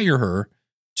to hire her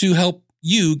to help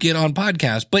you get on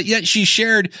podcasts. But yet she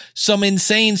shared some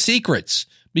insane secrets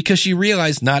because she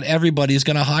realized not everybody is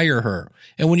going to hire her.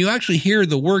 And when you actually hear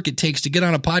the work it takes to get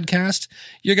on a podcast,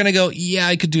 you're going to go, yeah,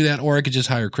 I could do that, or I could just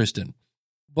hire Kristen.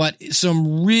 But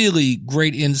some really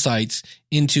great insights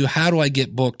into how do I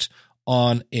get booked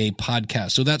on a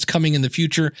podcast. So that's coming in the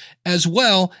future, as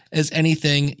well as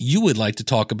anything you would like to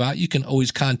talk about. You can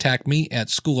always contact me at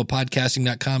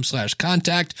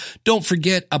schoolofpodcasting.com/contact. Don't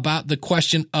forget about the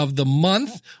question of the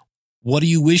month. What do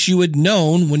you wish you had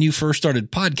known when you first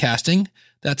started podcasting?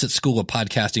 That's at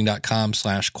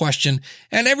schoolofpodcasting.com/question,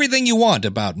 and everything you want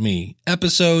about me,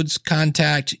 episodes,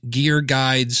 contact, gear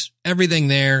guides, everything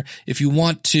there. If you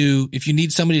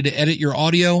need somebody to edit your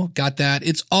audio, got that.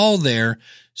 It's all there.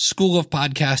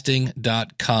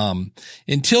 Schoolofpodcasting.com.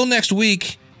 Until next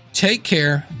week, take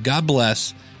care. God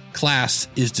bless. Class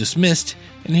is dismissed.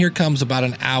 And here comes about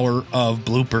an hour of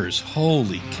bloopers.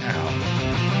 Holy cow.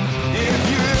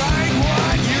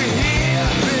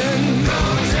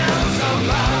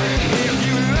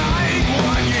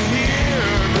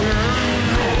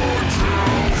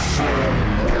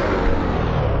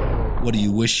 What do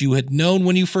you wish you had known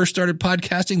when you first started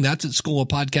podcasting? That's at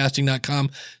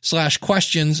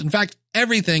schoolofpodcasting.com/questions. In fact,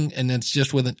 everything, and it's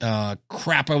just with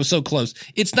crap, I was so close.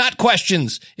 It's not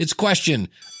questions. It's question.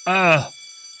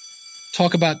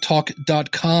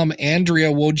 Talkabouttalk.com,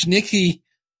 Andrea Wojnicki.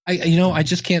 I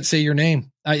just can't say your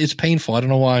name. It's painful. I don't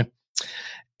know why.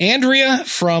 Andrea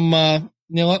from, you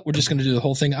know what? We're just going to do the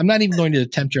whole thing. I'm not even going to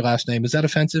attempt your last name. Is that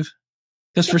offensive?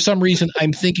 Because for some reason,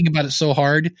 I'm thinking about it so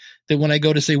hard that when I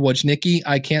go to say Wojnicki,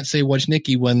 I can't say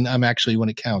Wojnicki when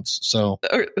it counts. So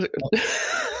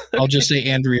I'll just say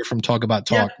Andrea from Talk About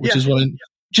Talk, which is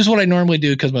what I normally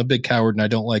do because I'm a big coward and I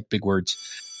don't like big words.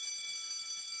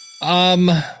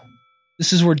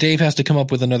 This is where Dave has to come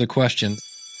up with another question.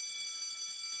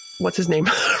 What's his name?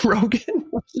 Rogan?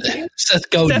 What's his name? Seth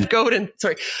Godin. Seth Godin.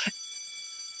 Sorry.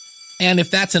 And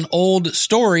if that's an old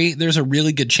story, there's a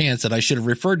really good chance that I should have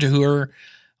referred to her.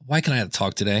 Why can I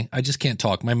talk today? I just can't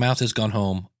talk. My mouth has gone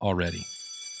home already.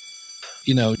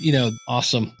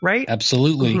 awesome. Right?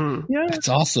 Absolutely. Mhm. Yeah. That's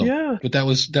awesome. Yeah. But that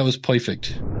was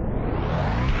perfect.